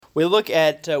We look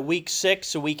at week 6,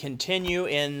 so we continue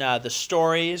in the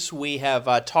stories. We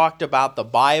have talked about the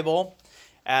Bible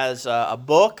as a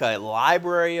book, a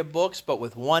library of books, but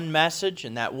with one message,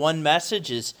 and that one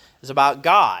message is about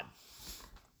God.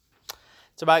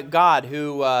 It's about God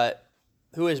who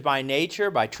is by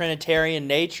nature, by Trinitarian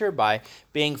nature, by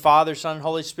being Father, Son, and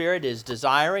Holy Spirit, is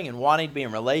desiring and wanting to be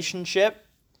in relationship,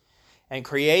 and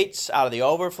creates out of the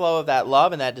overflow of that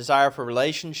love and that desire for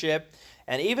relationship.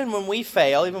 And even when we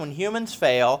fail, even when humans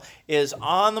fail, is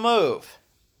on the move,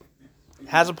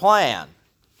 has a plan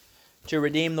to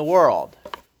redeem the world.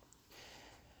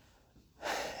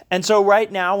 And so right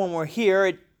now when we're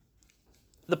here,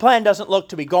 the plan doesn't look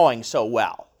to be going so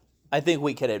well, I think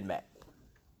we can admit.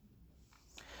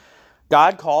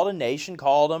 God called a nation,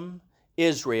 called them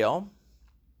Israel.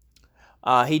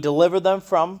 He delivered them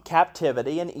from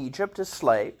captivity in Egypt as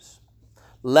slaves.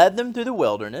 Led them through the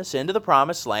wilderness into the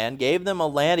promised land, gave them a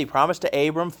land he promised to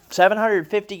Abram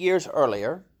 750 years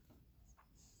earlier,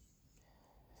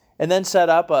 and then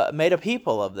made a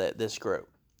people of this group,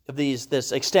 of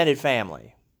this extended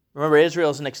family. Remember,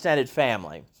 Israel is an extended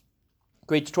family.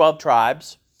 Creates 12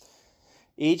 tribes,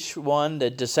 each one the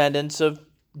descendants of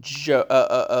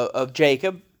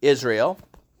Jacob, Israel.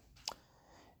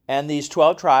 And these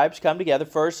 12 tribes come together,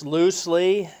 first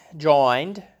loosely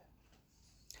joined,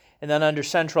 and then under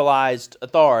centralized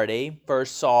authority,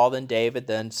 first Saul, then David,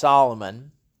 then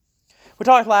Solomon. We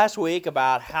talked last week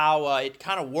about how it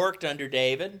kind of worked under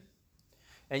David.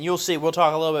 And you'll see, we'll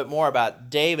talk a little bit more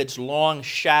about David's long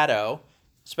shadow,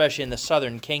 especially in the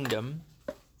southern kingdom.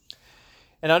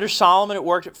 And under Solomon it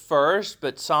worked at first,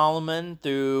 but Solomon,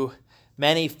 through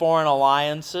many foreign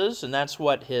alliances, and that's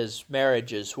what his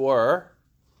marriages were,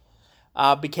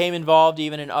 became involved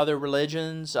even in other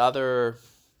religions, other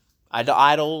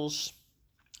idols,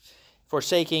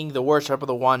 forsaking the worship of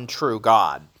the one true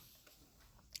God.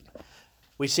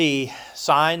 We see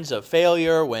signs of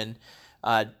failure when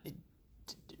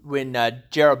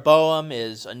Jeroboam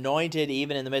is anointed,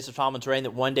 even in the midst of Solomon's reign,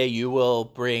 that one day you will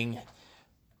bring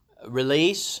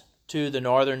release to the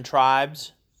northern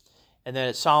tribes. And then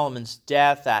at Solomon's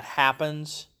death, that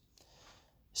happens.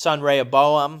 Son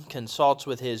Rehoboam consults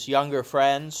with his younger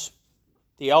friends.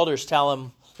 The elders tell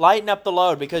him, lighten up the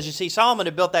load, because you see, Solomon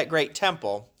had built that great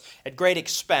temple at great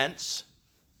expense,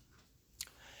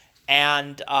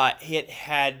 and it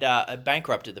had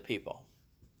bankrupted the people.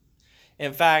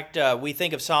 In fact, we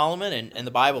think of Solomon, and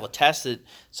the Bible attests that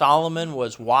Solomon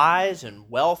was wise and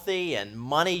wealthy, and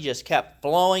money just kept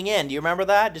flowing in. Do you remember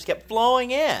that? Just kept flowing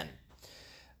in.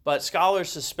 But scholars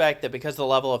suspect that because of the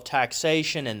level of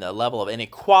taxation and the level of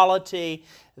inequality,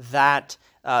 that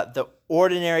the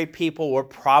ordinary people were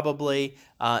probably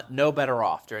no better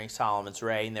off during Solomon's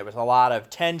reign. There was a lot of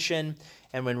tension,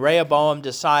 and when Rehoboam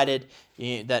decided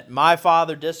that my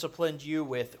father disciplined you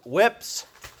with whips,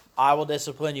 I will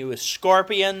discipline you with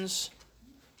scorpions,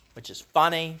 which is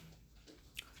funny.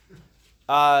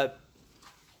 The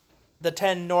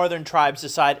 10 northern tribes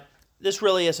decide, this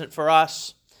really isn't for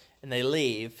us, and they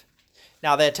leave.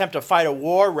 Now, they attempt to fight a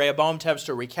war. Rehoboam attempts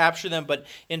to recapture them, but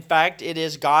in fact, it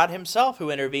is God himself who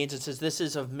intervenes and says, this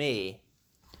is of me.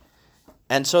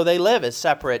 And so they live as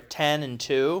separate 10 and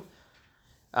 2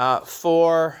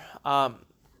 for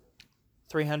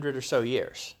 300 or so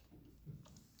years.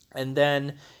 And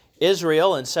then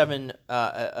Israel in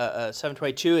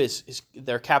 722 is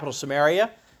their capital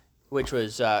Samaria, which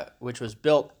was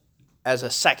built as a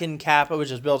second capital,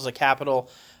 which was built as a capital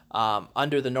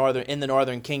in the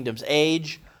northern kingdom's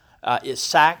age, is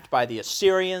sacked by the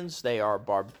Assyrians. They are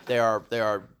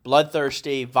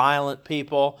bloodthirsty, violent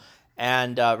people,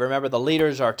 and remember the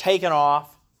leaders are taken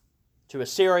off to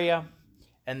Assyria,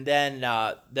 and then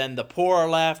the poor are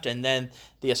left, and then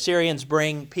the Assyrians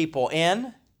bring people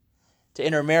in to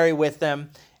intermarry with them,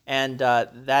 and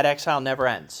that exile never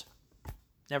ends.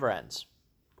 Never ends.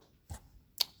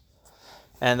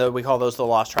 And we call those the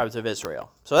lost tribes of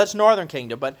Israel. So that's northern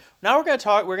kingdom. But now we're going to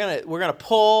talk. We're going to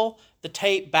pull the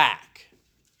tape back,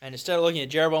 and instead of looking at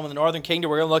Jeroboam and the northern kingdom,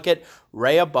 we're going to look at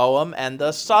Rehoboam and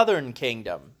the southern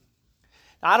kingdom.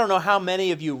 Now, I don't know how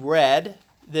many of you read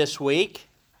this week,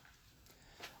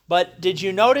 but did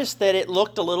you notice that it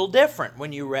looked a little different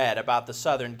when you read about the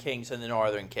southern kings and the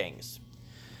northern kings?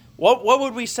 What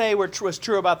would we say was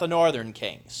true about the northern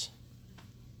kings?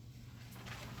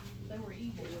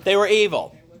 They were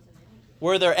evil.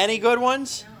 Were there any good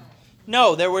ones?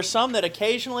 No, there were some that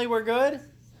occasionally were good,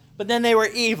 but then they were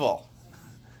evil.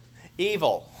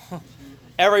 Evil.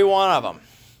 Every one of them.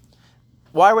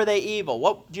 Why were they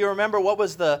evil? Do you remember what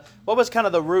was kind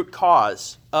of the root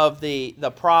cause of the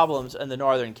problems in the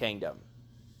northern kingdom?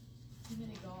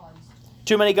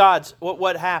 Too many gods.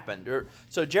 What happened?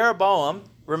 So Jeroboam,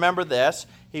 remember this,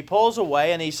 he pulls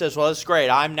away and he says, well, it's great.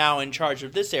 I'm now in charge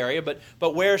of this area, but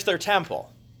where's their temple?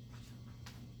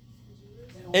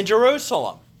 In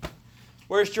Jerusalem.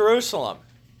 Where's Jerusalem?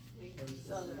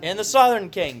 In the southern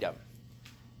kingdom.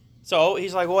 So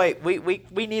he's like, wait,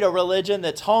 we need a religion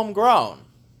that's homegrown,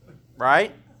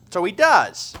 right? So he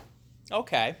does.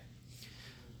 Okay.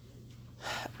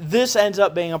 This ends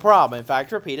up being a problem. In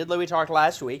fact, repeatedly, we talked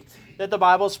last week that the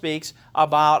Bible speaks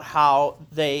about how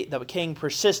the king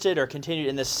persisted or continued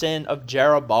in the sin of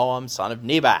Jeroboam, son of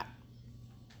Nebat.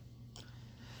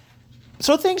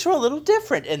 So things were a little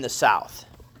different in the south.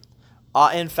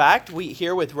 In fact, we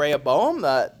here with Rehoboam,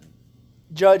 the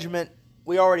judgment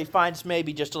we already find is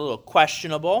maybe just a little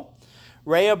questionable.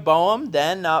 Rehoboam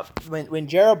then, when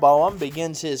Jeroboam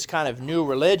begins his kind of new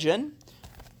religion,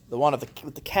 the one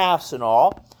with the calves and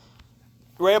all,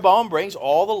 Rehoboam brings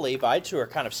all the Levites who are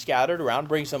kind of scattered around,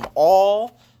 brings them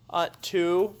all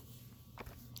to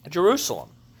Jerusalem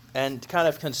and kind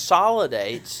of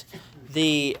consolidates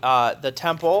the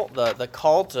temple, the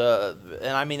cult, and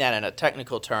I mean that in a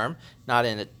technical term, not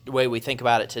in the way we think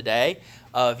about it today,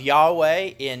 of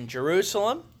Yahweh in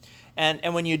Jerusalem.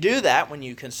 And when you do that, when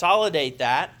you consolidate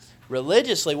that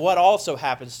religiously, what also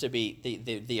happens to be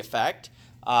the effect?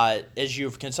 As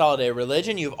you've consolidated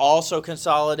religion, you've also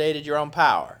consolidated your own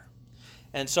power.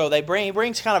 And so he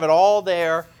brings kind of it all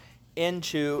there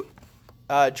into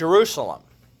Jerusalem.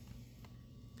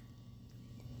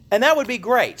 And that would be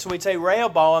great. So we'd say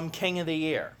Rehoboam, king of the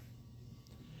year.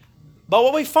 But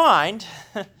what we find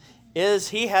is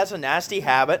he has a nasty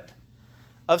habit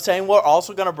of saying we're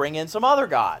also going to bring in some other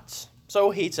gods.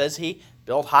 So he says he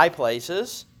built high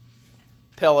places,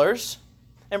 pillars,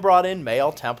 and brought in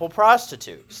male temple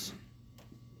prostitutes,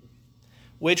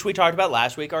 which we talked about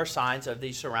last week are signs of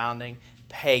the surrounding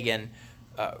pagan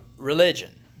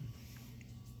religion.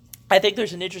 I think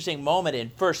there's an interesting moment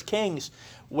in 1 Kings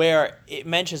where it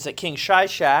mentions that King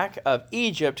Shishak of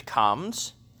Egypt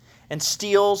comes and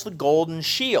steals the golden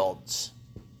shields.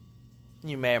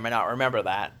 You may or may not remember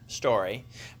that story.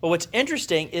 But what's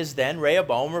interesting is then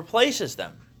Rehoboam replaces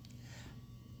them.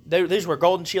 These were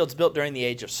golden shields built during the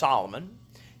age of Solomon.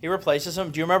 He replaces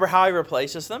them. Do you remember how he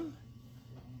replaces them?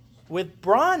 With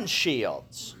bronze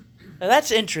shields. Now that's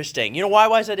interesting. You know,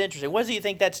 why is that interesting? What do you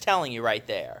think that's telling you right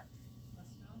there?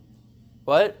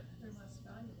 What?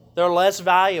 They're less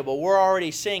valuable. We're already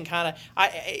seeing kind of,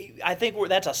 I think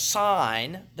that's a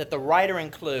sign that the writer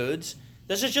includes.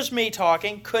 This is just me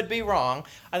talking, could be wrong.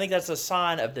 I think that's a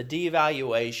sign of the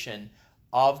devaluation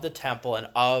of the temple and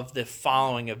of the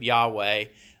following of Yahweh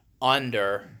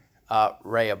under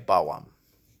Rehoboam.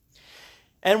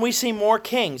 And we see more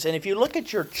kings. And if you look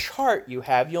at your chart you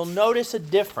have, you'll notice a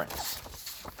difference.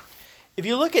 If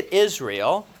you look at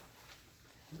Israel,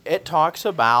 it talks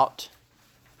about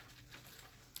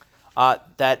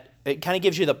that it kind of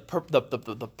gives you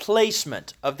the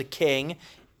placement of the king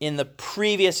in the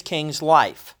previous king's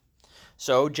life.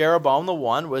 So Jeroboam the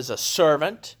one was a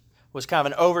servant, was kind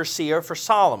of an overseer for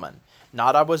Solomon.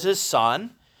 Nadab was his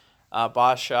son,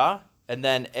 Baasha, and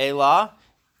then Elah.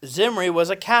 Zimri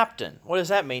was a captain. What does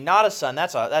that mean? Not a son.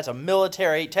 That's a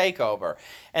military takeover.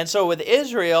 And so with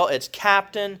Israel, it's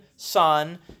captain,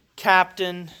 son,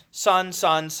 captain, son,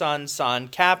 son, son, son,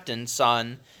 captain,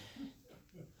 son.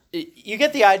 You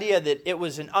get the idea that it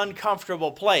was an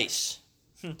uncomfortable place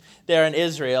there in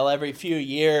Israel. Every few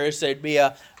years there'd be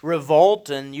a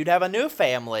revolt and you'd have a new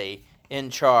family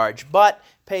in charge. But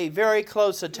pay very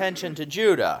close attention to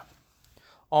Judah.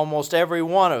 Almost every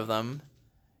one of them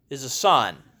is a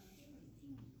son.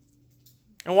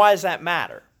 And why does that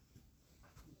matter?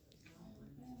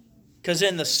 Because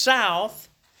in the south,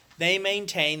 they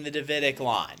maintain the Davidic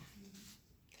line.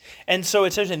 And so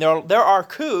it's interesting. There are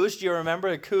coups. Do you remember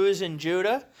the coups in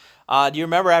Judah? Do you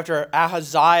remember after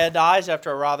Ahaziah dies,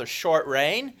 after a rather short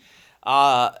reign,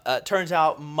 turns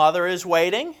out mother is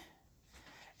waiting,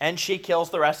 and she kills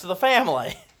the rest of the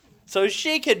family. So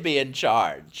she could be in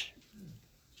charge.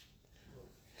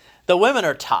 The women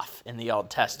are tough in the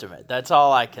Old Testament. That's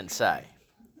all I can say.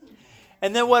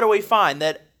 And then what do we find?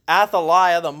 That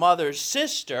Athaliah, the mother's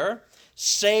sister,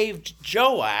 saved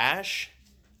Joash,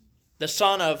 the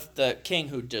son of the king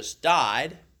who just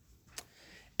died,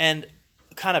 and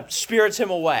kind of spirits him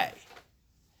away.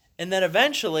 And then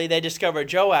eventually they discover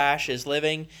Joash is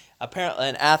living, apparently,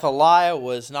 and Athaliah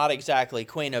was not exactly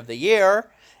queen of the year,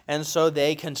 and so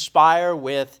they conspire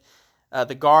with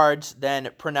the guards, then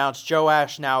pronounce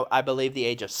Joash now, I believe, the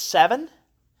age of 7.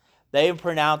 They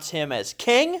pronounce him as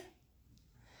king.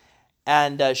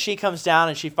 And she comes down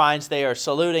and she finds they are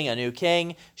saluting a new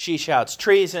king. She shouts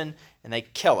treason and they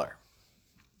kill her.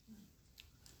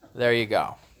 There you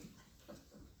go.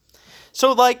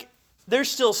 So, there's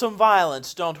still some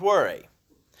violence, don't worry.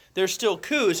 There's still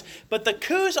coups, but the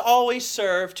coups always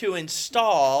serve to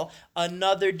install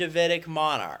another Davidic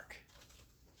monarch.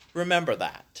 Remember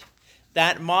that.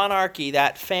 That monarchy,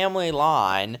 that family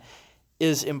line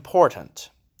is important.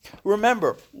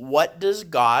 Remember, what does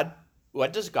God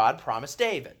promise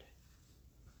David?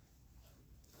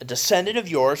 A descendant of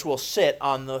yours will sit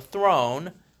on the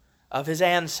throne of his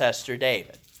ancestor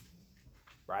David.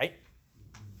 Right?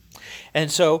 And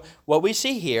so what we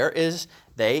see here is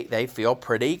they feel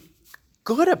pretty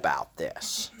good about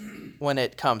this when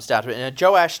it comes down to it. And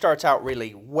Joash starts out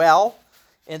really well,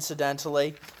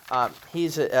 incidentally.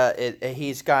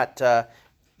 He's got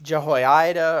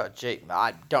Jehoiada,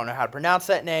 I don't know how to pronounce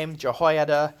that name.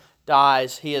 Jehoiada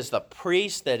dies. He is the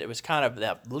priest that it was kind of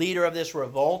the leader of this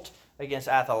revolt against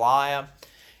Athaliah.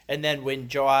 And then when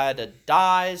Jehoiada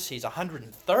dies, he's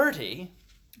 130.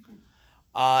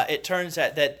 It turns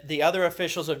out that the other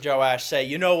officials of Joash say,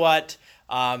 you know what,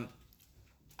 I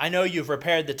know you've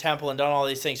repaired the temple and done all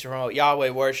these things to promote Yahweh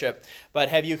worship, but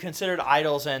have you considered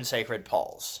idols and sacred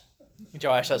poles?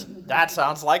 Joash says, that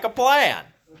sounds like a plan.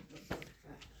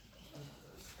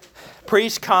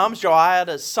 Priest comes,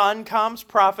 Jehoiada's son comes,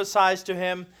 prophesies to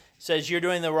him, says, you're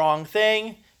doing the wrong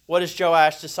thing. What does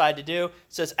Joash decide to do?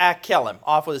 Says, kill him,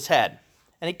 off with his head.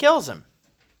 And he kills him.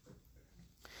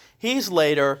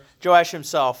 Joash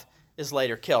himself is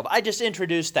later killed. I just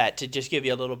introduced that to just give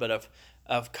you a little bit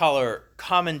of color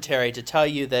commentary to tell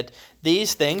you that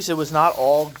these things, it was not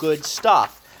all good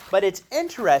stuff. But it's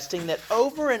interesting that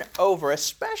over and over,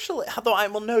 especially, although I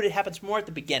will note it happens more at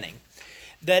the beginning,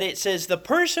 that it says the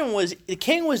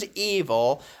king was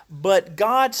evil, but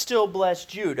God still blessed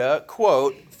Judah,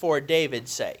 quote, for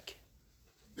David's sake.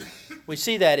 We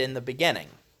see that in the beginning.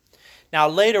 Now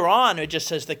later on, it just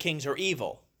says the kings are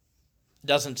evil. It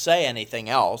doesn't say anything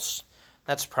else.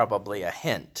 That's probably a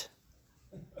hint.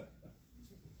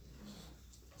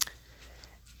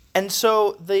 And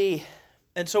so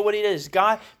what he does,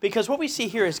 because what we see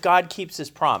here is God keeps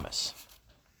his promise.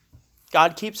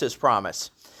 God keeps his promise.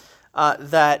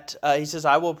 That he says,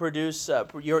 I will produce,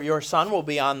 your son will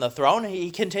be on the throne. He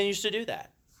continues to do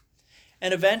that.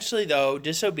 And eventually, though,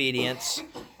 disobedience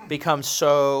becomes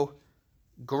so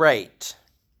great.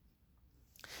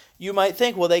 You might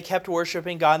think, well, they kept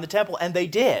worshiping God in the temple, and they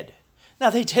did. Now,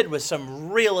 they did with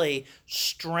some really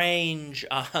strange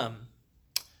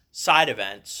side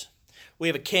events. We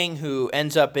have a king who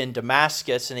ends up in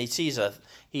Damascus, and he sees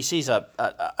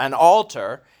an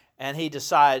altar, and he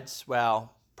decides,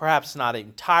 well, perhaps not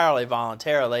entirely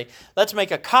voluntarily, let's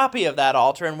make a copy of that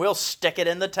altar, and we'll stick it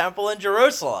in the temple in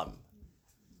Jerusalem.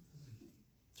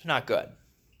 It's not good.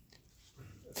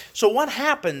 So what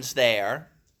happens there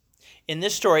in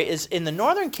this story is in the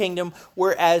northern kingdom,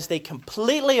 whereas they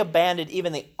completely abandoned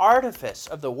even the artifice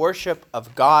of the worship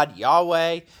of God,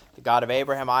 Yahweh, the God of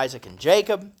Abraham, Isaac, and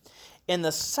Jacob, in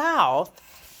the south,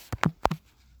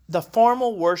 the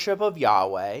formal worship of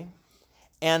Yahweh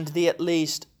and the at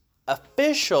least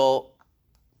official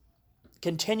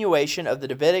continuation of the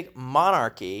Davidic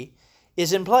monarchy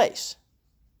is in place.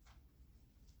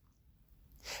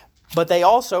 But they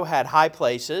also had high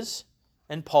places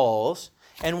and poles,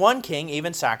 and one king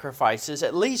even sacrifices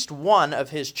at least one of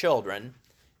his children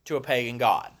to a pagan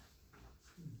god.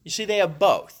 You see, they have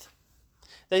both.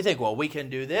 They think, well, we can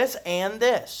do this and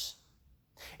this.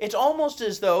 It's almost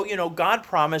as though, God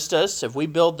promised us if we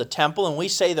build the temple and we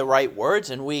say the right words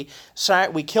and we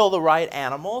kill the right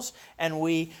animals and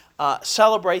we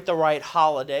celebrate the right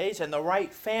holidays and the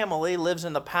right family lives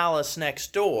in the palace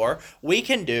next door, we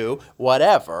can do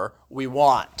whatever we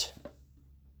want.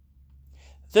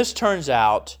 This turns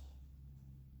out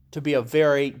to be a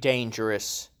very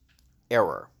dangerous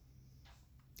error.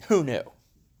 Who knew?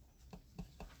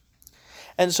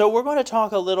 And so we're going to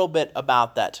talk a little bit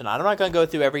about that tonight. I'm not going to go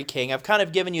through every king. I've kind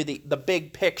of given you the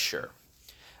big picture.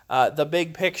 The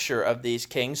big picture of these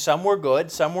kings. Some were good,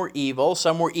 some were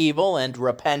evil and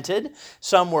repented.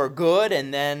 Some were good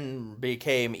and then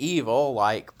became evil,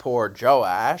 like poor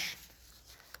Joash.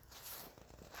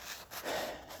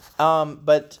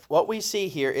 But what we see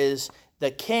here is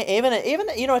the king,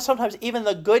 even sometimes even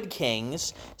the good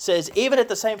kings says, even at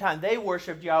the same time they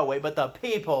worshiped Yahweh, but the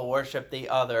people worshiped the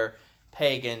other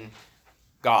pagan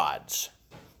gods.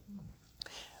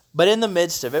 But in the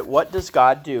midst of it, what does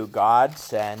God do? God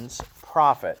sends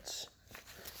prophets.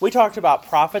 We talked about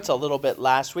prophets a little bit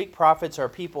last week. Prophets are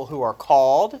people who are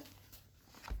called.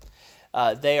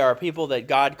 They are people that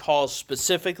God calls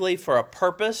specifically for a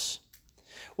purpose.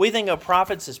 We think of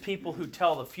prophets as people who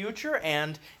tell the future,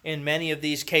 and in many of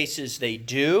these cases they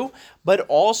do, but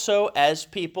also as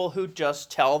people who just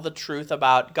tell the truth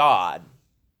about God.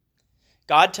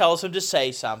 God tells them to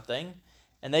say something,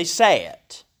 and they say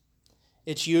it.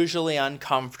 It's usually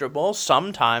uncomfortable,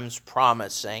 sometimes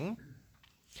promising.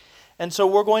 And so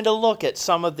we're going to look at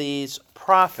some of these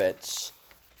prophets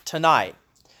tonight.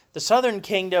 The southern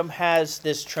kingdom has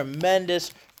this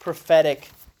tremendous prophetic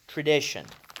tradition.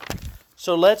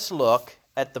 So let's look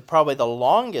at probably the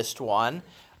longest one,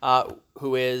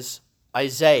 who is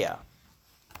Isaiah.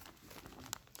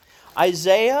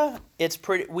 Isaiah, it's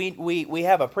pretty. We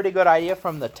have a pretty good idea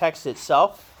from the text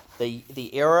itself,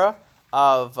 the era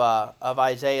of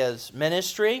Isaiah's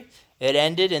ministry. It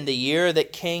ended in the year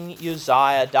that King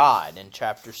Uzziah died. In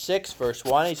chapter 6, verse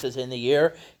 1, he says, "In the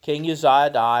year King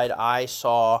Uzziah died, I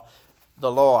saw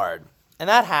the Lord." And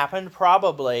that happened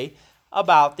probably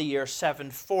about the year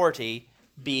 740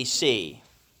 BC.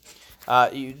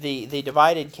 The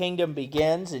divided kingdom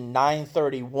begins in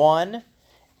 931,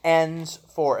 ends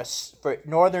for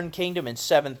northern kingdom in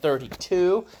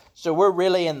 732. So we're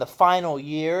really in the final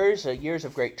years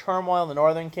of great turmoil in the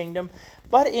northern kingdom,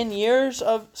 but in years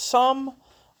of some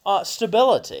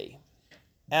stability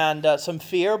and some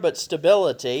fear, but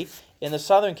stability in the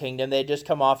southern kingdom. They had just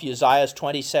come off Uzziah's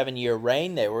 27-year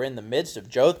reign. They were in the midst of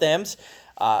Jotham's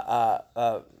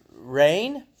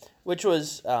reign, which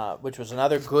was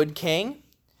another good king.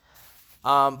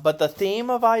 But the theme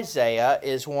of Isaiah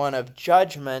is one of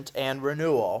judgment and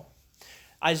renewal.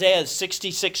 Isaiah is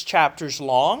 66 chapters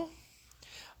long.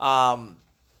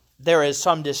 There is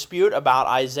some dispute about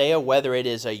Isaiah, whether it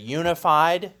is a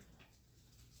unified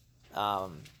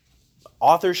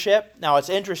authorship. Now, it's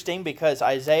interesting because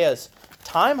Isaiah's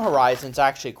time horizon is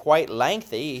actually quite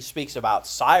lengthy. He speaks about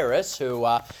Cyrus,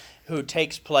 who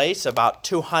takes place about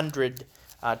 200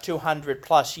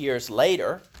 plus years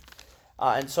later.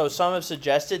 And so some have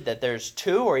suggested that there's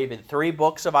 2 or even 3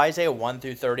 books of Isaiah, 1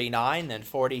 through 39, then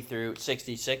 40 through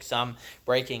 66, some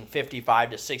breaking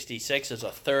 55 to 66 as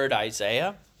a third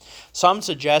Isaiah. Some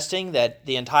suggesting that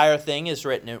the entire thing is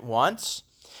written at once.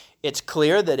 It's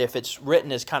clear that if it's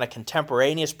written as kind of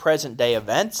contemporaneous present-day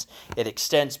events, it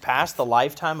extends past the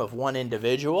lifetime of one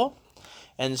individual.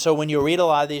 And so when you read a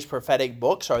lot of these prophetic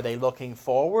books, are they looking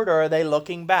forward or are they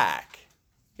looking back?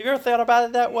 Have you ever thought about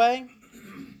it that way?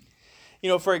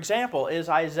 For example, is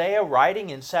Isaiah writing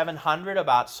in 700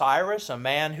 about Cyrus, a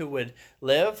man who would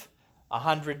live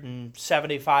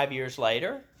 175 years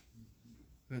later?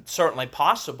 It's certainly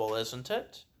possible, isn't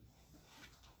it?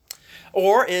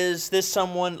 Or is this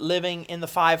someone living in the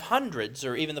 500s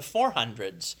or even the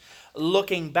 400s,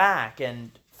 looking back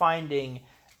and finding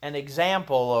an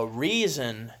example, a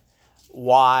reason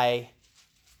why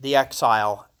the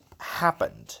exile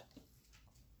happened?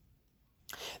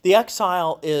 The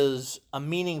exile is a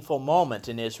meaningful moment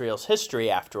in Israel's history,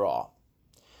 after all.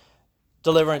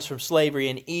 Deliverance from slavery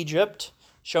in Egypt,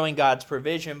 showing God's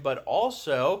provision, but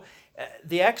also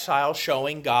the exile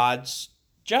showing God's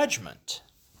judgment.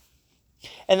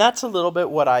 And that's a little bit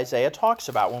what Isaiah talks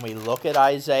about. When we look at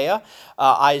Isaiah,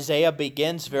 Isaiah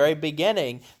begins very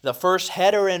beginning. The first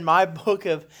header in my book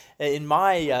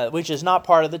which is not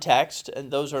part of the text, and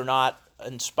those are not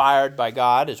inspired by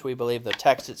God, as we believe the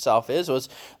text itself is, was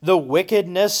the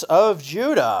wickedness of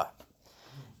Judah.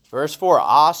 Verse 4,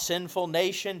 "Ah, sinful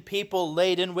nation, people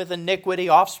laden with iniquity,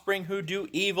 offspring who do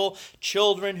evil,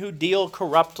 children who deal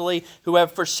corruptly, who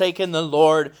have forsaken the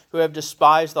Lord, who have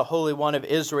despised the Holy One of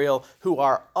Israel, who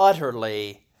are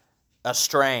utterly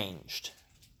estranged."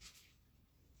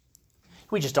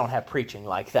 We just don't have preaching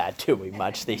like that, do we,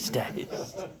 much these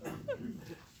days?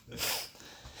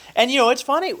 And it's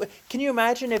funny. Can you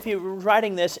imagine if you were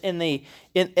writing this in the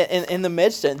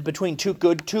midst and between two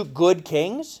good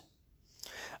kings?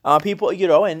 People,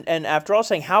 and after all,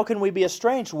 saying, how can we be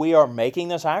estranged? We are making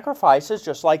the sacrifices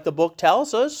just like the book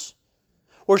tells us.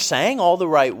 We're saying all the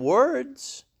right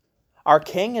words. Our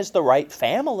king is the right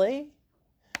family.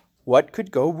 What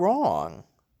could go wrong?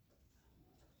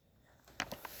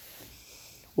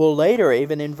 Well, later,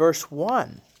 even in verse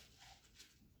 1,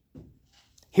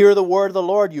 "Hear the word of the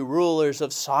Lord, you rulers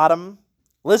of Sodom.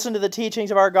 Listen to the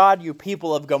teachings of our God, you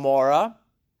people of Gomorrah."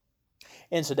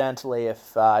 Incidentally,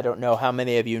 if I don't know how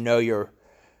many of you know your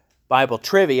Bible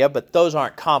trivia, but those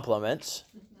aren't compliments.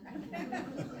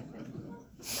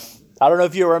 I don't know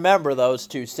if you remember those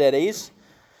 2 cities.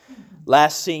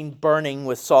 Last seen burning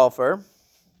with sulfur.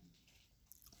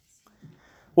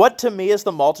 "What to me is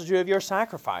the multitude of your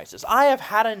sacrifices? I have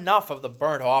had enough of the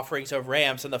burnt offerings of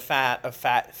rams and the fat of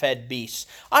fed beasts.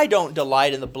 I don't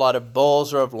delight in the blood of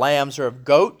bulls or of lambs or of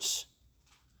goats."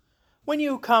 When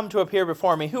you come to appear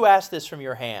before me, who asked this from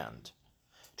your hand?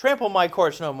 Trample my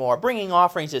courts no more. Bringing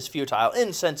offerings is futile.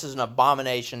 Incense is an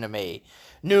abomination to me.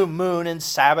 New moon and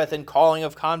Sabbath and calling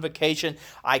of convocation.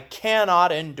 I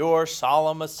cannot endure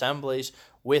solemn assemblies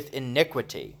with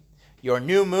iniquity. Your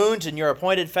new moons and your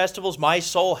appointed festivals my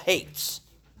soul hates.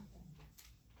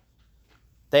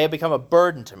 They have become a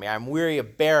burden to me. I am weary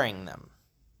of bearing them.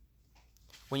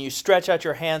 When you stretch out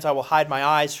your hands, I will hide my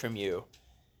eyes from you.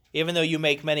 Even though you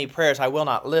make many prayers, I will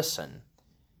not listen.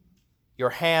 Your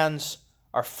hands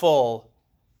are full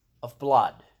of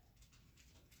blood.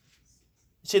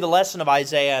 See, the lesson of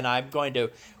Isaiah, and I'm going to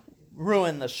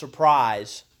ruin the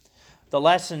surprise, the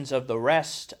lessons of the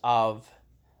rest of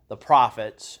the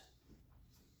prophets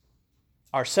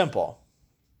are simple.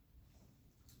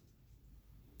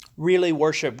 Really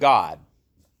worship God.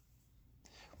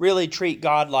 Really treat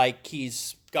God like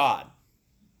He's God.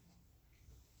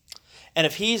 And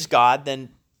if He's God, then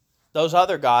those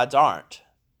other gods aren't.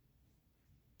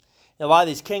 A lot of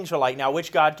these kings are like, now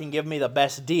which God can give me the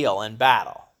best deal in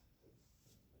battle?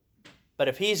 But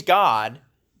if He's God,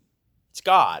 it's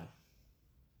God.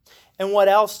 And what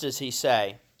else does He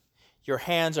say? Your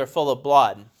hands are full of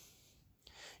blood.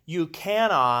 You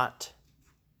cannot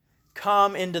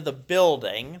come into the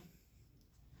building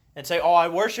and say, oh, I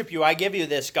worship you, I give you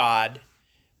this God,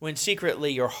 when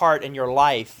secretly your heart and your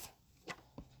life,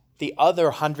 the other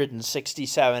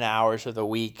 167 hours of the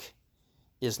week,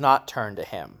 is not turned to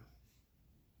Him.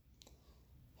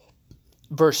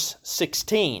 Verse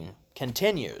 16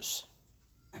 continues,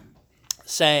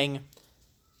 saying,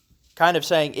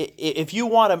 if you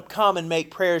want to come and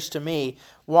make prayers to me,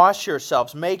 wash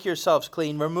yourselves, make yourselves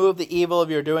clean, remove the evil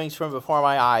of your doings from before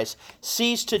my eyes,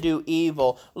 cease to do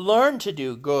evil, learn to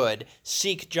do good,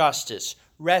 seek justice,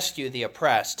 rescue the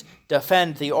oppressed,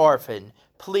 defend the orphan,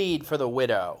 plead for the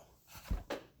widow.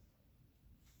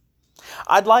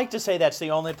 I'd like to say that's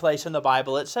the only place in the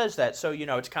Bible it says that, so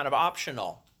it's kind of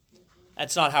optional.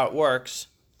 That's not how it works.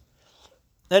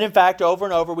 Then, in fact, over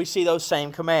and over we see those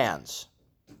same commands.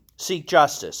 Seek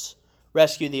justice,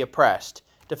 rescue the oppressed,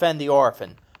 defend the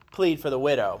orphan, plead for the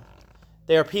widow.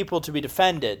 They are people to be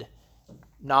defended,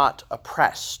 not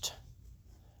oppressed.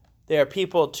 They are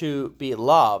people to be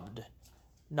loved,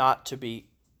 not to be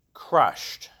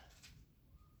crushed.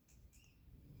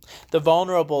 The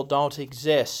vulnerable don't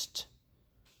exist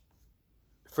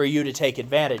for you to take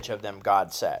advantage of them,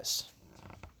 God says.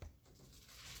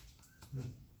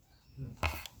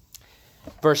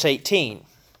 Verse 18.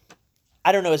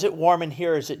 I don't know, is it warm in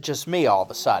here or is it just me all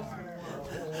of a sudden?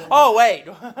 Oh, wait.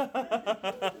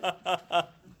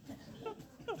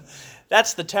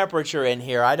 That's the temperature in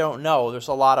here. I don't know. There's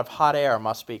a lot of hot air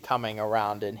must be coming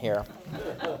around in here.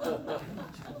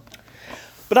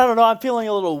 But I don't know, I'm feeling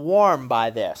a little warm by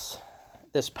this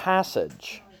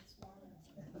passage.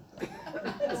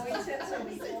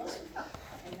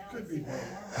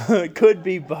 Could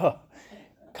be both.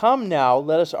 Come now,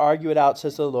 let us argue it out,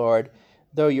 says the Lord.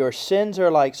 Though your sins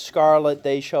are like scarlet,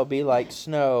 they shall be like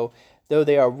snow. Though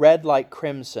they are red like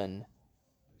crimson,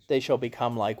 they shall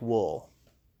become like wool.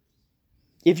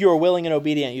 If you are willing and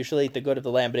obedient, you shall eat the good of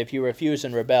the land. But if you refuse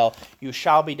and rebel, you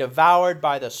shall be devoured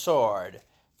by the sword,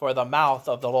 for the mouth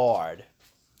of the Lord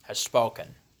has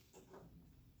spoken.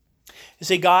 You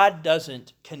see, God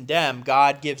doesn't condemn.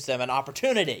 God gives them an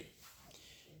opportunity.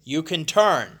 You can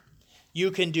turn. You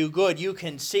can do good. You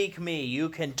can seek me. You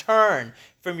can turn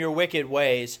from your wicked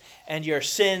ways. And your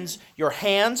sins, your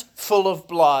hands full of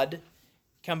blood,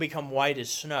 can become white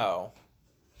as snow.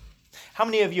 How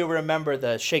many of you remember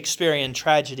the Shakespearean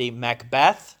tragedy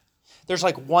Macbeth? There's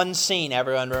like one scene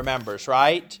everyone remembers,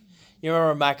 right? You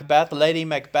remember Macbeth, Lady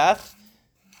Macbeth?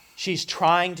 She's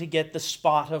trying to get the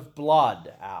spot of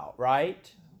blood out, right?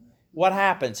 What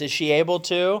happens? Is she able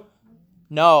to?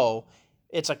 No.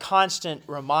 It's a constant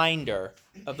reminder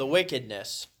of the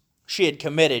wickedness she had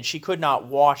committed. She could not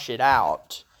wash it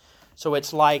out. So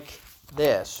it's like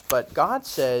this. But God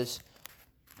says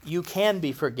you can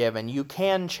be forgiven. You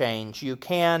can change. You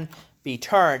can be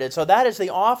turned. And so that is the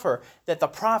offer that the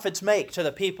prophets make to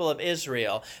the people of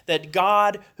Israel. That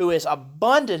God, who is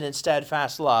abundant in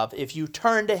steadfast love, if you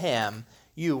turn to Him,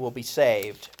 you will be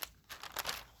saved.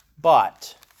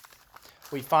 But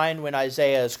we find when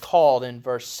Isaiah is called in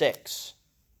verse 6,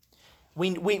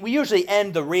 we usually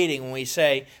end the reading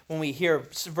when we hear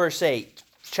verse 8,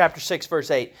 chapter 6,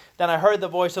 verse 8. Then I heard the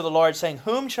voice of the Lord saying,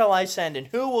 whom shall I send and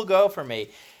who will go for me?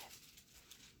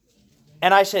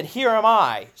 And I said, here am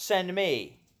I, send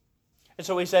me. And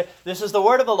so we say, this is the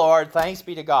word of the Lord, thanks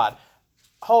be to God.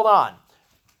 Hold on.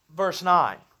 Verse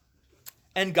 9.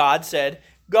 And God said,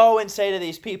 Go and say to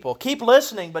these people, keep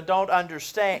listening but don't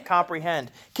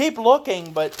comprehend. Keep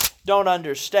looking but don't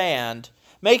understand.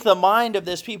 Make the mind of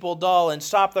this people dull and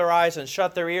stop their eyes and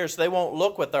shut their ears so they won't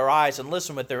look with their eyes and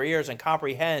listen with their ears and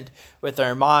comprehend with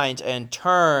their minds and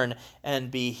turn and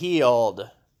be healed.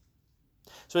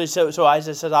 So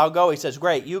Isaiah says, I'll go. He says,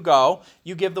 great, you go.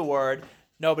 You give the word.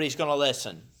 Nobody's going to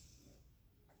listen.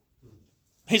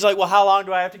 He's like, well, how long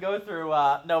do I have to go through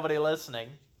nobody listening?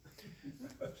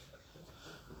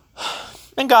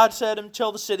 And God said,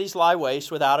 until the cities lie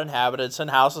waste without inhabitants and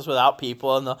houses without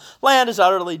people, and the land is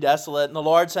utterly desolate, and the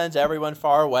Lord sends everyone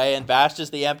far away, and vast is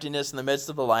the emptiness in the midst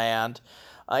of the land.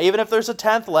 Even if there's a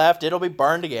tenth left, it'll be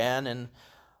burned again, and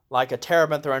like a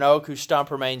terebinth or an oak whose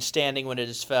stump remains standing when it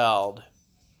is felled.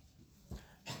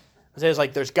 Isaiah's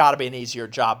like, there's got to be an easier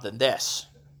job than this.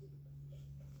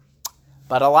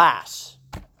 But alas,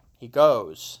 he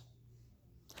goes.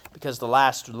 Because the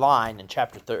last line in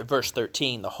verse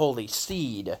 13, the holy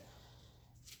seed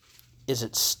is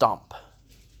its stump.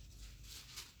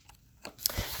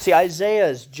 See,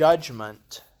 Isaiah's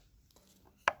judgment.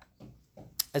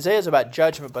 Isaiah is about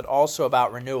judgment, but also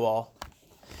about renewal.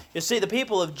 You see, the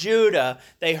people of Judah,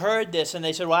 they heard this and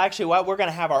they said, well, actually, we're going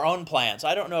to have our own plans.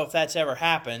 I don't know if that's ever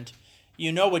happened.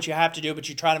 You know what you have to do, but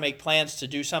you try to make plans to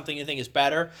do something you think is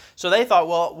better. So they thought,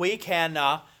 well,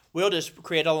 we'll just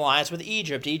create an alliance with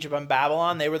Egypt. Egypt and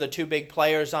Babylon, they were the two big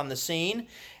players on the scene.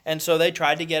 And so they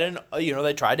tried to get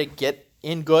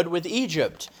in good with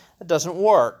Egypt. It doesn't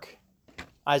work.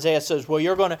 Isaiah says, well, he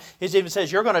even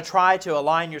says, you're going to try to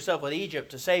align yourself with Egypt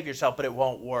to save yourself, but it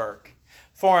won't work.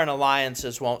 Foreign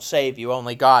alliances won't save you.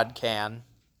 Only God can.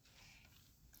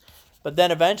 But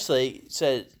then eventually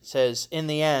says, in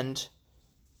the end,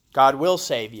 God will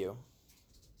save you.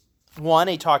 One,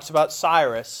 he talks about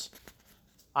Cyrus.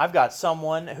 I've got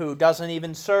someone who doesn't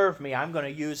even serve me. I'm going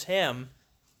to use him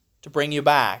to bring you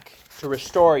back, to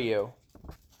restore you.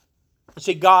 You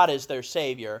see, God is their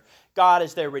Savior. God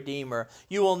is their Redeemer.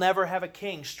 You will never have a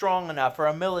king strong enough or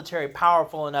a military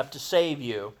powerful enough to save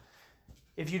you.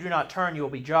 If you do not turn, you will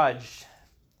be judged.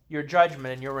 Your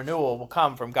judgment and your renewal will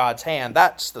come from God's hand.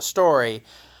 That's the story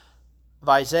of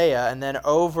Isaiah. And then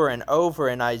over and over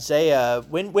in Isaiah,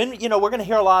 when we're going to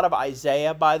hear a lot of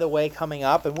Isaiah, by the way, coming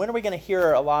up. And when are we going to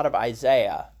hear a lot of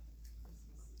Isaiah?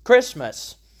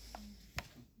 Christmas.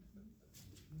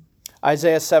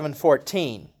 Isaiah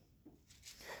 7:14.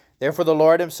 Therefore the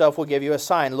Lord himself will give you a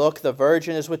sign. Look, the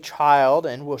virgin is with child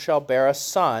and shall bear a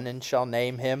son and shall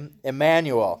name him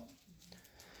Emmanuel.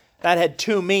 That had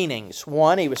two meanings.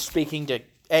 One, he was speaking to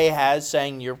Ahaz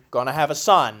saying, you're going to have a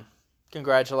son.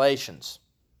 Congratulations.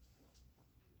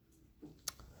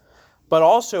 But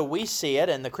also we see it,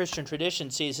 and the Christian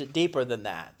tradition sees it deeper than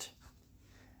that.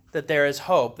 That there is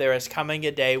hope. There is coming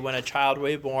a day when a child will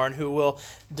be born who will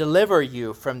deliver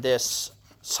you from this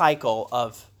cycle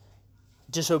of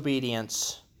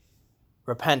disobedience,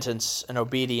 repentance, and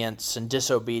obedience, and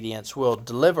disobedience will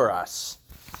deliver us.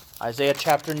 Isaiah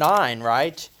chapter 9,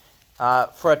 right?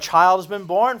 For a child has been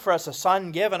born for us, a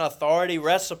son given, authority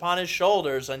rests upon his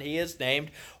shoulders, and he is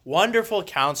named Wonderful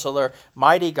Counselor,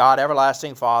 Mighty God,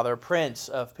 Everlasting Father, Prince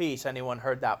of Peace. Anyone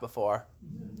heard that before?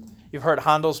 You've heard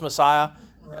Handel's Messiah?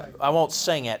 Right. I won't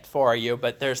sing it for you,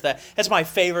 but there's that. That's my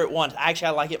favorite one. Actually,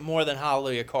 I like it more than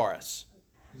Hallelujah Chorus.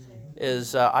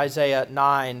 Is Isaiah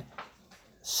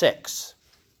 9:6.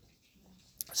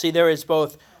 See, there is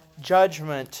both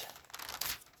judgment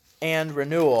and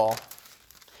renewal.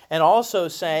 And also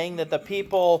saying that the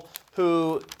people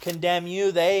who condemn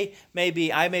you, I may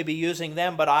be using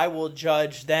them, but I will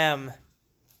judge them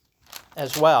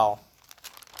as well.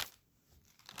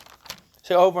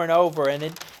 So over and over,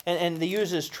 and it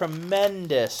uses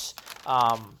tremendous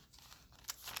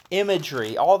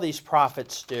imagery. All these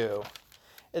prophets do.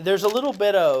 There's a little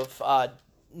bit of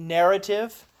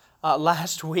narrative.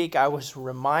 Last week I was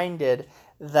reminded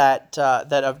that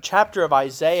a chapter of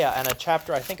Isaiah and a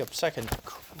chapter, I think, of 2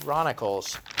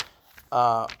 Chronicles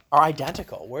are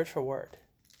identical, word for word.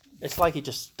 It's like he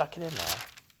just stuck it in there.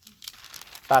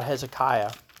 About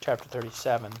Hezekiah, chapter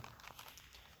 37.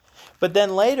 But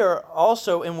then later,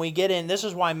 also, and we get in, this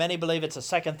is why many believe it's a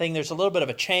second thing, there's a little bit of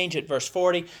a change at verse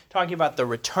 40, talking about the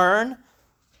return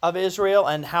of Israel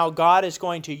and how God is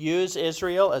going to use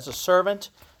Israel as a servant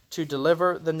to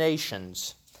deliver the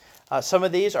nations. Some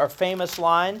of these are famous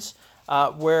lines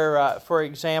where, for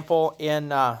example, in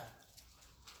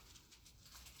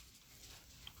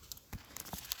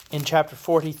chapter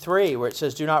 43, where it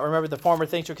says, do not remember the former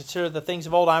things or consider the things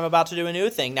of old. I am about to do a new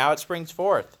thing. Now it springs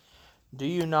forth. Do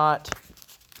you not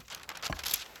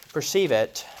perceive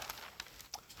it?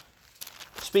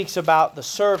 Speaks about the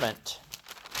servant.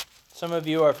 Some of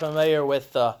you are familiar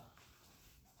with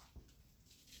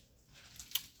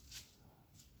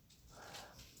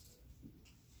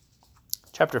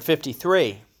chapter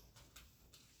 53.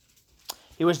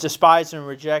 He was despised and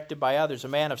rejected by others, a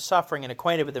man of suffering and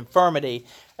acquainted with infirmity.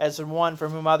 As one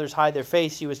from whom others hide their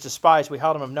face, he was despised. We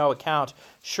held him of no account.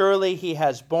 Surely he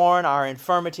has borne our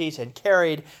infirmities and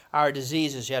carried our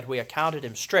diseases, yet we accounted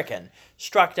him stricken,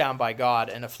 struck down by God,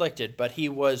 and afflicted. But he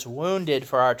was wounded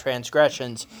for our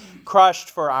transgressions, crushed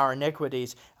for our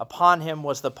iniquities. Upon him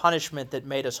was the punishment that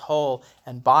made us whole,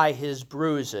 and by his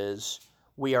bruises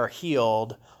we are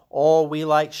healed. All we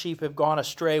like sheep have gone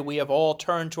astray. We have all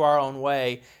turned to our own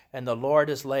way, and the Lord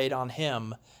has laid on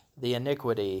him the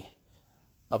iniquity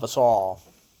of us all.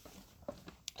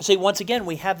 See, once again,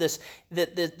 we have this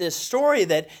story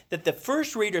that the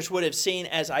first readers would have seen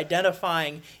as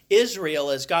identifying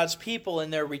Israel as God's people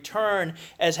in their return,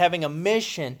 as having a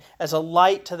mission, as a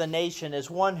light to the nation,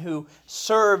 as one who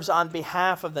serves on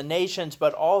behalf of the nations,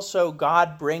 but also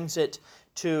God brings it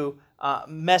to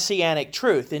messianic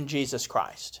truth in Jesus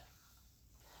Christ.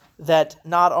 That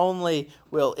not only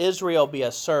will Israel be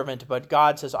a servant, but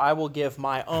God says, I will give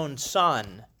my own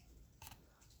son.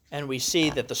 And we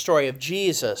see that the story of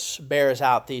Jesus bears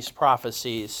out these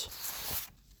prophecies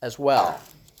as well.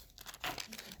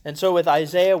 And so with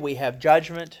Isaiah, we have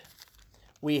judgment,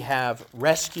 we have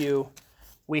rescue,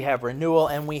 we have renewal,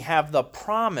 and we have the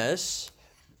promise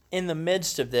in the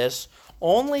midst of this,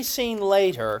 only seen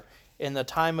later in the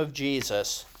time of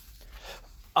Jesus,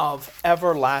 of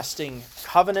everlasting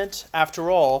covenant. After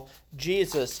all,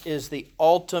 Jesus is the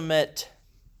ultimate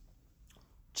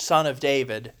Son of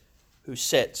David who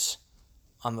sits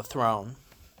on the throne.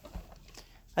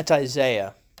 That's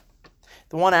Isaiah.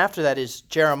 The one after that is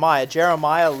Jeremiah.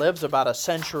 Jeremiah lives about a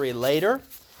century later.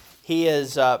 He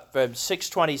is from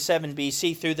 627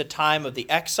 BC through the time of the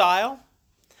exile.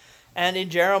 And in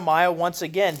Jeremiah, once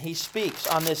again, he speaks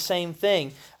on this same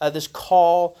thing, this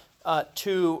call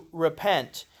to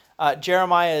repent.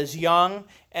 Jeremiah is young,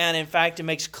 and in fact it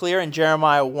makes clear in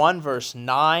Jeremiah 1 verse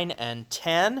 9 and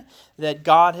 10 that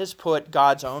God has put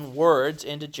God's own words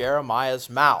into Jeremiah's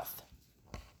mouth.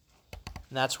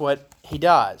 And that's what he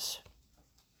does.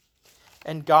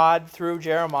 And God, through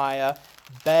Jeremiah,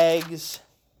 begs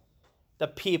the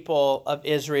people of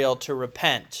Israel to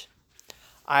repent.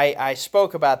 I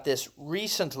spoke about this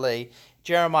recently,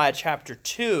 Jeremiah chapter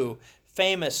 2,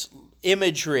 famous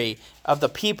imagery of the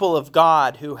people of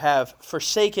God who have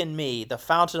forsaken me, the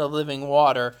fountain of living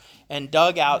water, and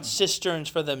dug out cisterns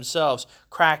for themselves,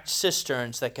 cracked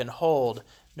cisterns that can hold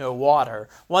no water.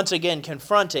 Once again,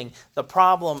 confronting the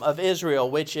problem of Israel,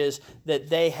 which is that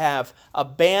they have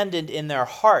abandoned in their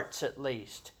hearts, at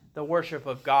least, the worship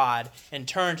of God and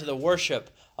turned to the worship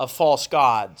of false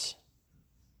gods.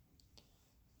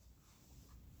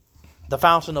 The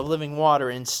fountain of living water,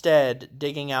 instead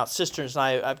digging out cisterns.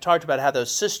 And I've talked about how those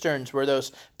cisterns were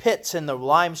those pits in the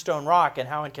limestone rock, and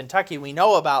how in Kentucky we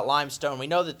know about limestone. We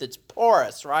know that it's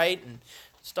porous, right? And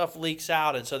stuff leaks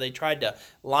out, and so they tried to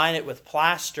line it with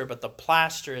plaster, but the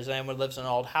plaster, as anyone who lives in an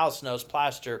old house knows,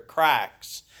 plaster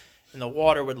cracks, and the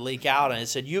water would leak out. And it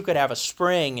said you could have a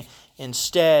spring.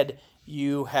 Instead,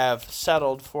 you have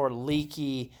settled for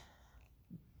leaky,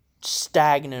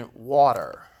 stagnant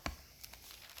water.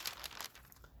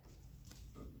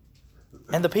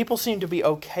 And the people seem to be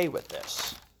okay with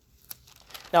this.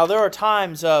 Now, there are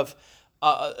times of,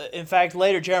 in fact,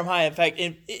 later Jeremiah,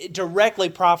 it directly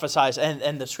prophesies,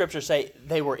 and the scriptures say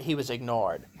he was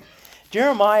ignored.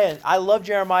 Jeremiah, I love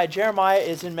Jeremiah. Jeremiah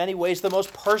is in many ways the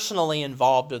most personally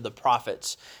involved of the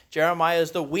prophets. Jeremiah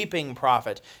is the weeping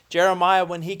prophet. Jeremiah,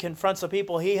 when he confronts the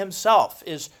people, he himself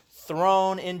is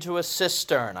thrown into a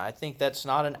cistern. I think that's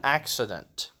not an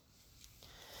accident.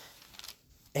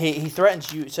 He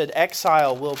threatens you, said,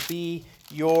 exile will be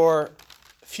your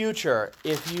future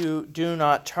if you do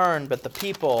not turn, but the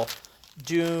people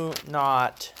do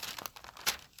not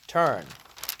turn.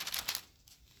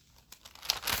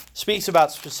 Speaks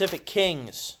about specific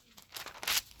kings.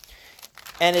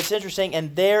 And it's interesting,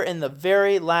 and there in the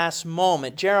very last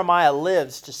moment, Jeremiah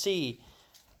lives to see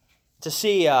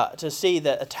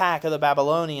the attack of the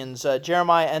Babylonians.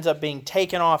 Jeremiah ends up being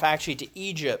taken off actually to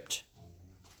Egypt.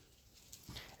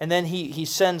 And then he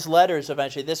sends letters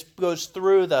eventually. This goes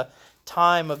through the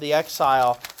time of the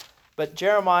exile. But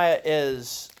Jeremiah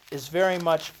is very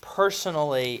much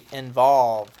personally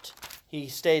involved. He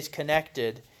stays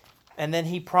connected. And then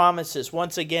he promises,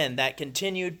 once again, that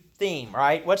continued theme,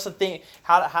 right? What's the theme?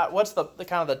 What's the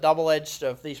kind of the double-edged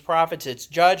of these prophets? It's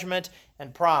judgment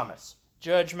and promise.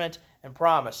 Judgment and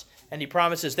promise. And he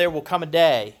promises there will come a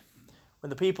day when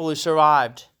the people who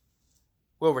survived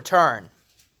will return.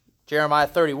 Jeremiah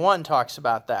 31 talks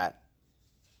about that.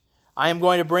 I am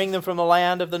going to bring them from the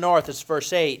land of the north, it's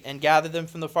verse 8, and gather them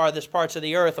from the farthest parts of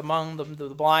the earth, among them the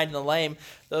blind and the lame,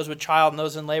 those with child and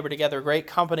those in labor together. A great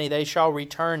company, they shall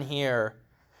return here.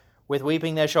 With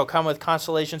weeping they shall come, with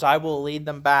consolations I will lead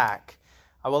them back.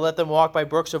 I will let them walk by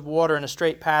brooks of water in a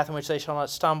straight path in which they shall not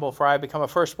stumble, for I have become a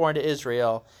firstborn to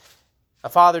Israel, a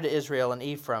father to Israel, and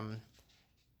Ephraim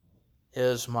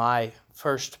is my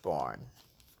firstborn.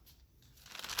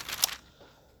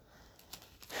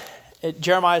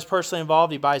 Jeremiah is personally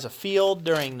involved. He buys a field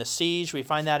during the siege. We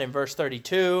find that in verse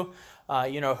 32.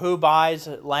 Who buys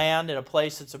land in a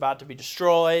place that's about to be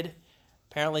destroyed?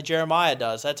 Apparently Jeremiah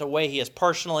does. That's a way he is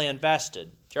personally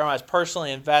invested. Jeremiah is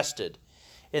personally invested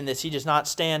in this. He does not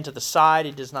stand to the side.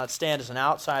 He does not stand as an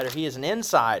outsider. He is an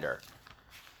insider.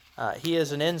 He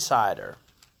is an insider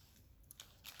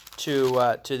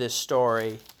to this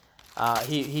story.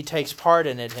 He takes part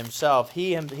in it himself.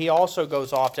 He also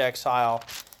goes off to exile,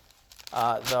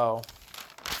 though,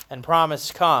 and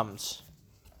promise comes,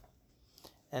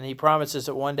 and he promises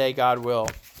that one day God will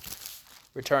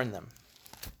return them.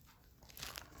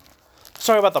 Let's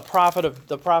talk about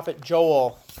the prophet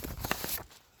Joel.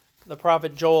 The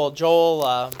prophet Joel.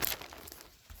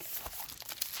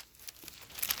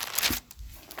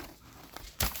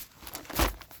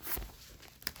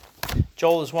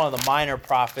 Joel is one of the minor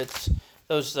prophets.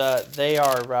 Those they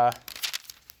are.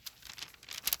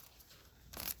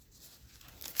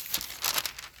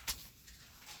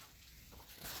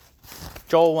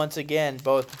 Joel, once again,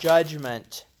 both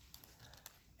judgment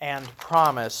and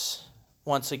promise.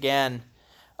 Once again,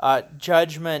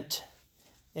 judgment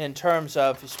in terms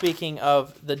of speaking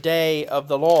of the day of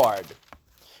the Lord.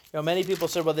 Many people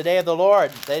said, well, the day of the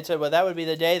Lord, they said, well, that would be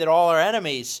the day that all our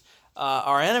enemies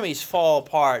fall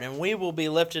apart and we will be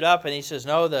lifted up. And he says,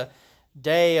 no, the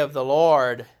day of the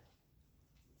Lord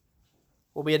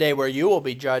will be a day where you will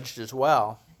be judged as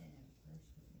well.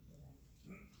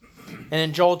 And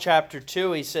in Joel chapter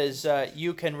 2, he says,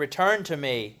 you can return to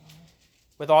me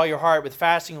with all your heart, with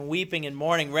fasting and weeping and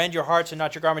mourning. Rend your hearts and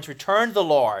not your garments. Return to the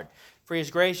Lord, for he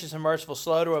is gracious and merciful,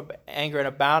 slow to anger and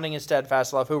abounding in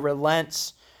steadfast love, who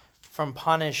relents from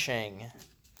punishing.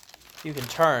 You can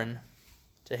turn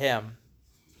to him.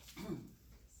 And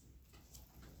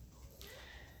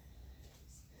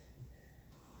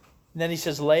then he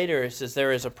says later,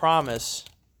 there is a promise.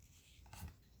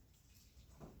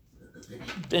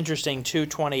 Interesting,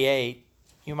 2:28.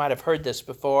 You might have heard this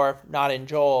before, not in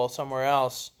Joel, somewhere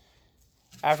else.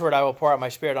 Afterward I will pour out my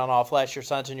spirit on all flesh. Your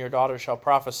sons and your daughters shall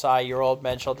prophesy. Your old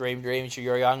men shall dream dreams.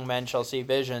 Your young men shall see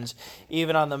visions.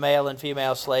 Even on the male and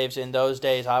female slaves in those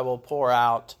days I will pour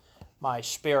out my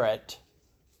spirit.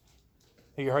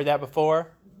 Have you heard that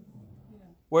before?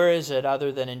 Where is it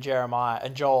other than in Jeremiah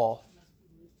and Joel?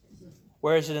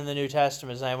 Where is it in the New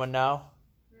Testament? Does anyone know?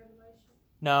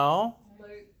 No?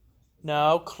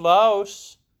 No,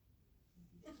 close.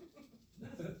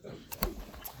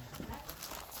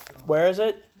 Where is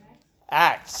it?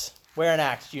 Acts. Where in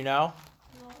Acts? Do you know?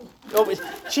 Oh,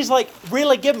 she's like,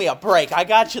 really, give me a break. I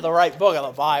got you the right book of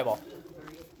the Bible.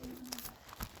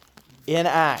 In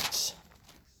Acts,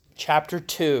 chapter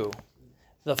 2,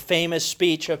 the famous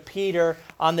speech of Peter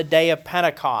on the day of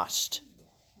Pentecost.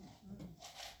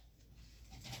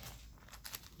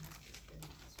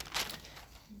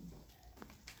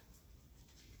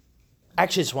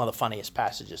 Actually, it's one of the funniest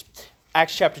passages.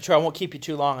 Acts chapter 2, I won't keep you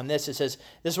too long on this. It says,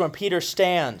 this is when Peter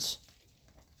stands.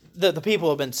 The people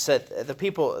have been said,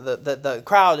 the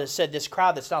crowd has said, this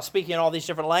crowd that's now speaking in all these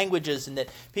different languages and that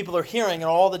people are hearing in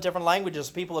all the different languages.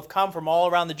 People have come from all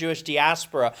around the Jewish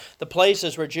diaspora, the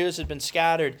places where Jews had been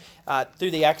scattered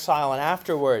through the exile and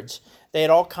afterwards. They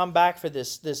had all come back for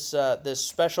this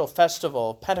special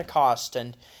festival, Pentecost,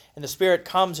 and the Spirit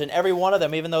comes, and every one of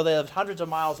them, even though they live hundreds of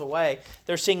miles away,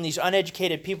 they're seeing these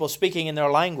uneducated people speaking in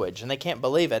their language, and they can't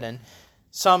believe it. And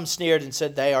some sneered and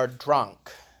said, they are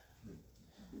drunk.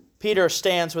 Peter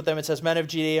stands with them and says, men of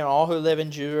Judea and all who live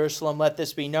in Jerusalem, let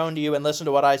this be known to you, and listen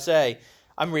to what I say.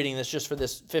 I'm reading this just for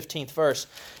this 15th verse.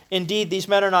 Indeed, these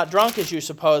men are not drunk as you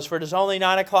suppose, for it is only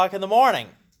 9 o'clock in the morning.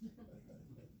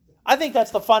 I think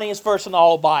that's the funniest verse in the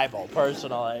whole Bible,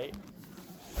 personally.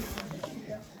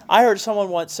 I heard someone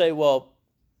once say, well,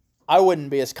 I wouldn't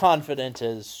be as confident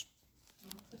as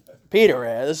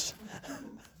Peter is.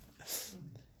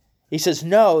 He says,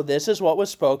 no, this is what was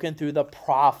spoken through the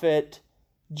prophet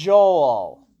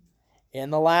Joel. In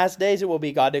the last days it will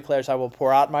be, God declares, I will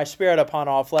pour out my spirit upon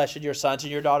all flesh, and your sons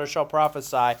and your daughters shall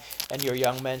prophesy, and your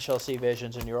young men shall see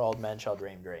visions, and your old men shall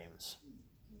dream dreams.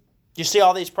 Do you see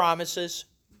all these promises?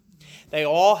 They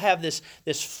all have this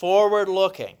forward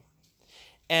looking,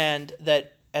 and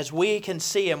that as we can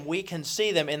see them, we can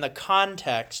see them in the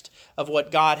context of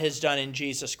what God has done in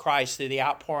Jesus Christ through the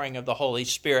outpouring of the Holy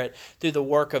Spirit, through the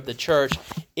work of the church.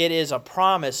 It is a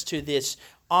promise to this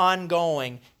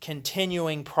ongoing,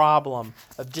 continuing problem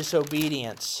of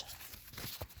disobedience.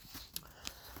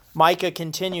 Micah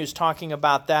continues talking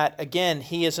about that. Again,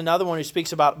 he is another one who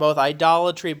speaks about both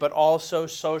idolatry but also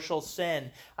social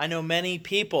sin. I know many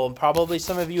people, and probably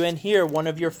some of you in here, one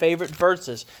of your favorite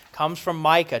verses comes from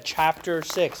Micah chapter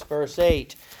 6, verse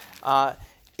 8.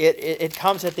 It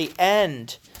comes at the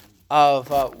end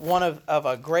of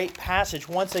a great passage,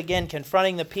 once again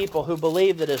confronting the people who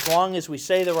believe that as long as we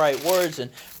say the right words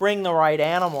and bring the right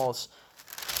animals,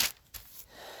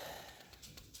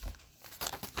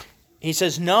 he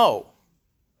says, no.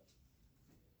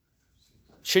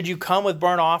 Should you come with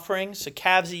burnt offerings, a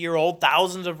calves a year old,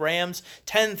 thousands of rams,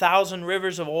 10,000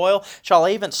 rivers of oil? Shall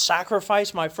I even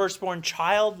sacrifice my firstborn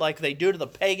child like they do to the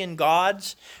pagan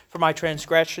gods? For my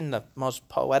transgression, the most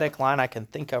poetic line I can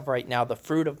think of right now, the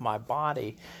fruit of my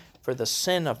body, for the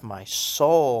sin of my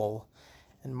soul.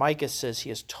 And Micah says, he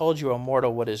has told you, O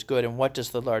mortal, what is good, and what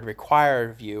does the Lord require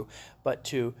of you, but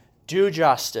to do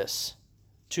justice,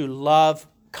 to love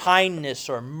kindness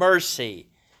or mercy,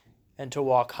 and to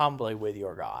walk humbly with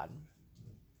your God.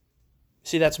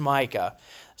 See, that's Micah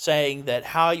saying that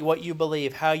what you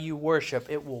believe, how you worship,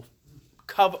 it will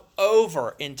come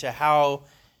over into how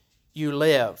you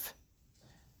live.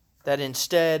 That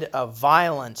instead of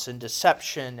violence and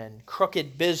deception and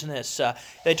crooked business,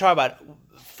 they talk about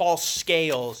false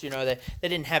scales. They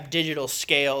didn't have digital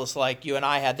scales like you and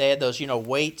I had. They had those,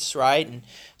 weights, right? And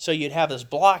so you'd have this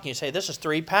block and you say, this is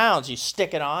 3 pounds. You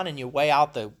stick it on and you weigh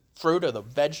out the fruit or the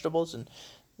vegetables and,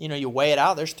 you weigh it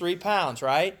out. There's 3 pounds,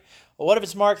 right? Well, what if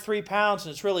it's marked 3 pounds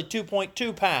and it's really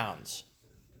 2.2 pounds?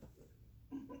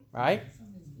 Right?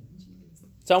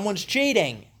 Someone's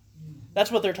cheating. That's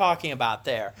what they're talking about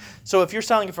there. So if you're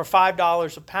selling it for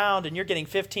 $5 a pound and you're getting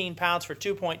 15 pounds for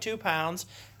 2.2 pounds,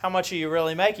 how much are you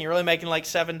really making? You're really making like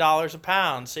 $7 a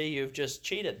pound. See, you've just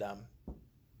cheated them.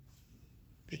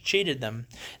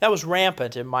 That was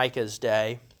rampant in Micah's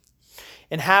day.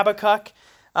 In Habakkuk,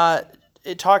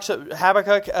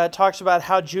 Habakkuk talks about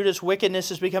how Judah's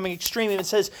wickedness is becoming extreme. It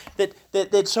says that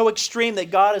it's so extreme that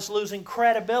God is losing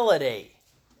credibility.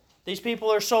 These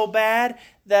people are so bad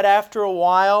that after a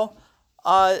while,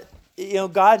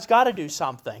 God's got to do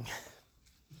something.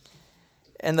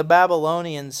 And the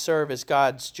Babylonians serve as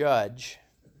God's judge.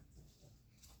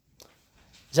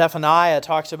 Zephaniah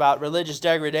talks about religious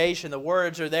degradation. The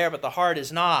words are there, but the heart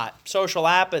is not. Social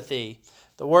apathy.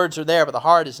 The words are there, but the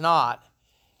heart is not.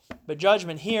 But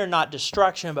judgment here, not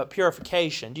destruction, but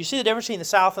purification. Do you see the difference between the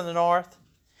south and the north?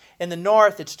 In the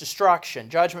north, it's destruction.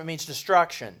 Judgment means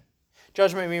destruction.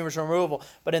 Judgment means removal.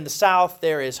 But in the south,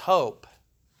 there is hope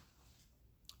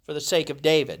for the sake of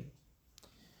David,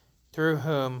 through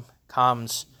whom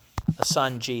comes a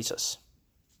son, Jesus.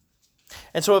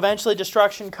 And so eventually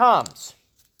destruction comes.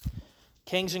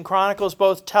 Kings and Chronicles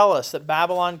both tell us that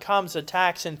Babylon comes,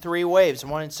 attacks in 3 waves,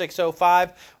 one in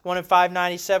 605, one in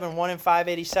 597, one in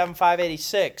 587,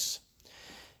 586.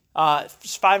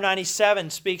 597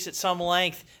 speaks at some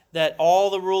length that all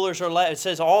the rulers are left. It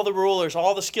says all the rulers,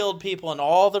 all the skilled people, and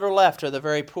all that are left are the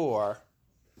very poor.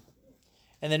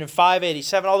 And then in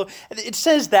 587, it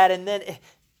says that, and then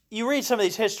you read some of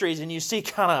these histories and you see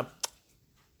kind of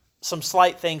some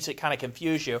slight things that kind of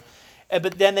confuse you.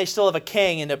 But then they still have a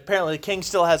king, and apparently the king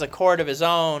still has a court of his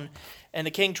own, and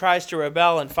the king tries to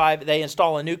rebel, and they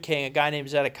install a new king, a guy named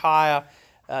Zedekiah.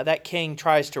 That king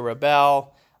tries to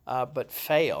rebel, but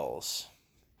fails.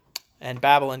 And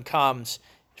Babylon comes,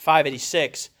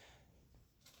 586.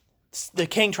 The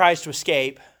king tries to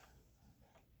escape,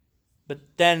 but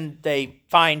then they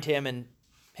find him and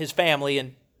his family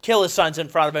and kill his sons in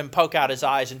front of him, poke out his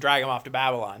eyes, and drag him off to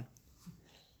Babylon.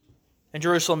 And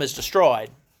Jerusalem is destroyed.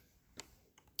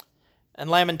 And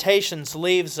Lamentations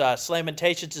leaves us.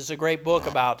 Lamentations is a great book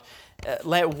about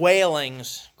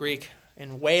wailings, Greek,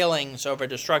 and wailings over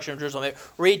destruction of Jerusalem. It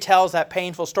retells that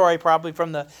painful story probably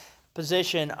from the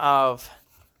position of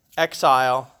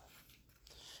exile.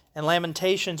 And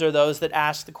Lamentations are those that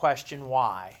ask the question,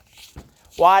 why?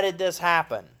 Why did this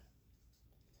happen?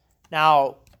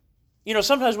 Now,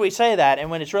 sometimes we say that,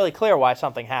 and when it's really clear why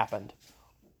something happened.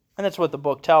 And that's what the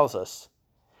book tells us.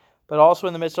 But also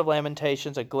in the midst of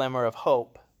Lamentations, a glimmer of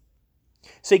hope.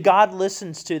 See, God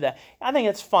listens to that. I think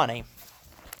it's funny.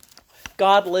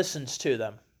 God listens to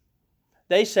them.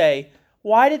 They say,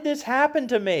 why did this happen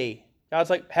to me? God's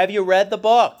like, have you read the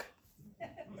book?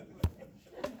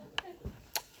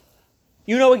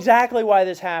 You know exactly why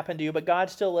this happened to you, but God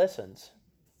still listens.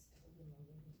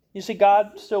 You see,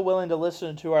 God's still willing to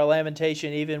listen to our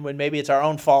lamentation even when maybe it's our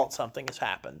own fault something has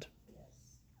happened.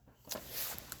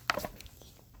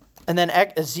 And then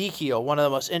Ezekiel, one of the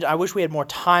most... I wish we had more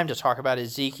time to talk about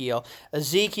Ezekiel.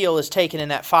 Ezekiel is taken in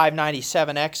that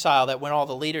 597 exile, that when all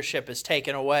the leadership is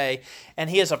taken away, and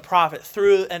he is a prophet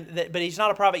but he's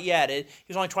not a prophet yet. He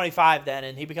was only 25 then,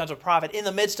 and he becomes a prophet in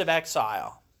the midst of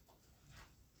exile.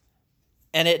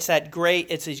 And it's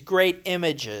these great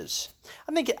images.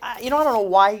 I think, I don't know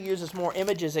why he uses more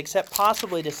images, except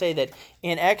possibly to say that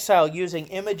in exile, using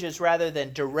images rather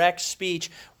than direct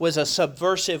speech was a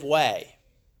subversive way.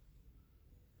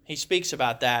 He speaks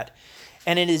about that.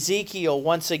 And in Ezekiel,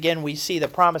 once again, we see the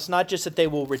promise not just that they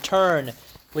will return,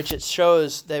 which it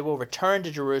shows they will return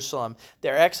to Jerusalem.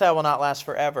 Their exile will not last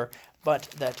forever, but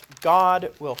that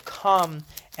God will come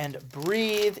and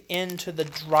breathe into the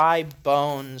dry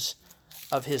bones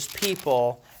of his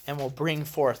people and will bring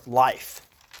forth life.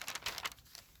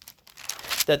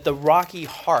 That the rocky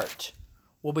heart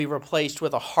will be replaced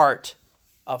with a heart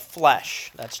of flesh.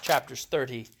 That's chapters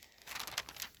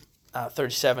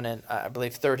 37 and I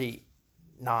believe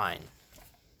 39.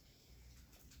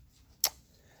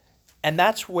 And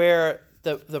that's where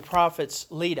the prophets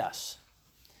lead us,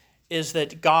 is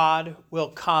that God will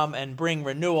come and bring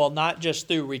renewal, not just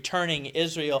through returning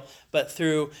Israel, but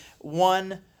through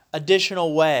one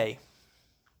additional way,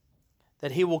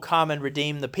 that he will come and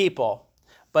redeem the people.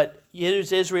 But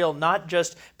use Israel not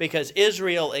just because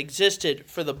Israel existed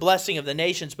for the blessing of the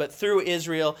nations, but through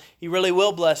Israel, he really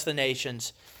will bless the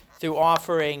nations through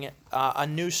offering a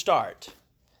new start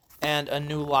and a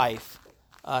new life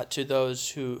to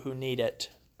those who need it.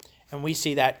 And we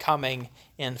see that coming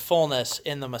in fullness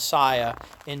in the Messiah,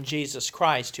 in Jesus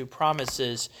Christ, who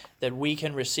promises that we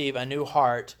can receive a new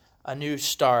heart, a new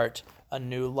start, a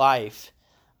new life,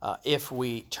 if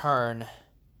we turn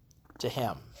to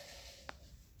him.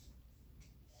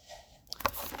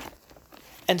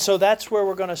 And so that's where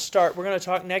we're going to start. We're going to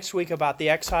talk next week about the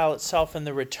exile itself and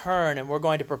the return, and we're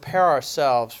going to prepare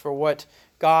ourselves for what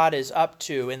God is up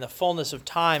to in the fullness of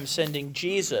time, sending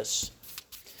Jesus.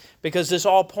 Because this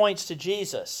all points to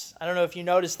Jesus. I don't know if you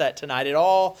noticed that tonight. It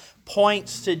all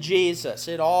points to Jesus.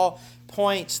 It all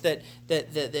points that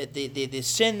the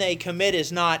sin they commit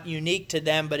is not unique to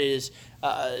them, but it is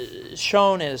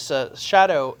shown as a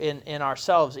shadow in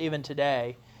ourselves even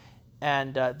today.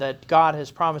 And that God has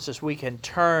promised us we can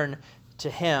turn to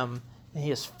him, and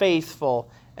he is faithful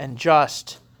and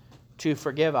just to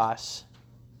forgive us.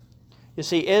 You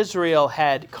see, Israel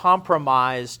had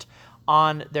compromised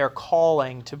on their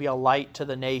calling to be a light to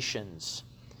the nations.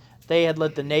 They had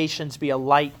let the nations be a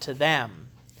light to them.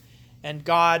 And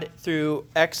God, through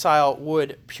exile,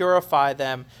 would purify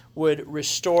them, would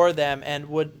restore them, and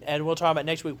we'll talk about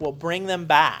next week, will bring them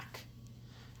back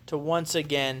to once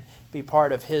again be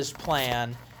part of his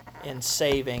plan in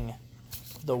saving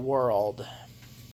the world.